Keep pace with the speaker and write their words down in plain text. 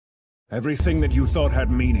Everything that you thought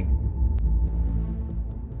had meaning.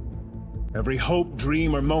 Every hope,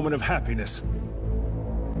 dream, or moment of happiness.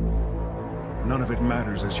 None of it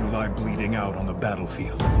matters as you lie bleeding out on the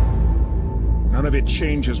battlefield. None of it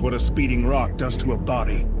changes what a speeding rock does to a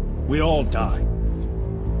body. We all die.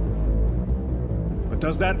 But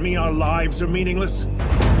does that mean our lives are meaningless?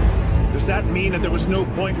 Does that mean that there was no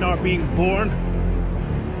point in our being born?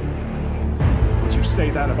 Would you say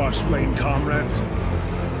that of our slain comrades?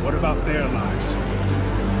 What about their lives?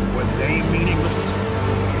 Were they meaningless?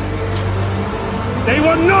 They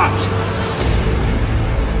were not!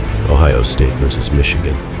 Ohio State versus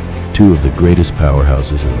Michigan, two of the greatest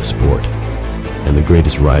powerhouses in the sport, and the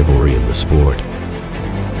greatest rivalry in the sport.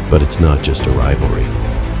 But it's not just a rivalry,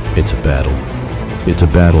 it's a battle. It's a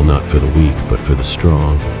battle not for the weak, but for the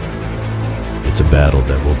strong. It's a battle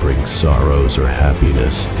that will bring sorrows or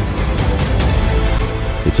happiness.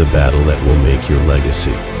 It's a battle that will make your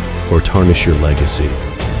legacy, or tarnish your legacy.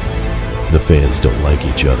 The fans don't like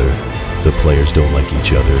each other, the players don't like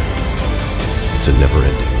each other. It's a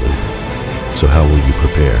never-ending loop. So how will you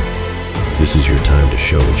prepare? This is your time to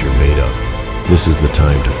show what you're made of. This is the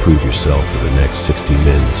time to prove yourself for the next 60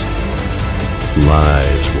 minutes.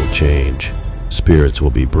 Lives will change. Spirits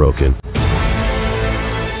will be broken.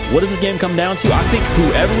 What does this game come down to? I think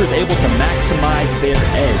whoever is able to maximize their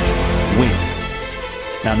edge wins.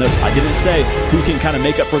 Now notice, I didn't say who can kind of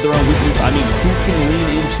make up for their own weakness. I mean, who can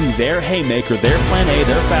lean into their haymaker, their plan A,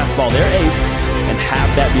 their fastball, their ace, and have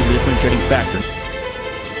that be the differentiating factor.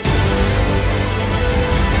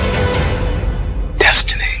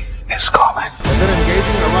 Destiny is calling. They've been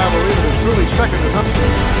engaging in a rivalry that is truly second to none.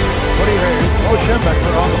 Woody Hayes, Mo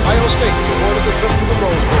Schembechler on Ohio State supported the trip to the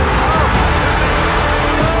Rose Bowl.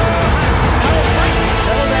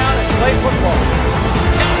 Settle down and play football.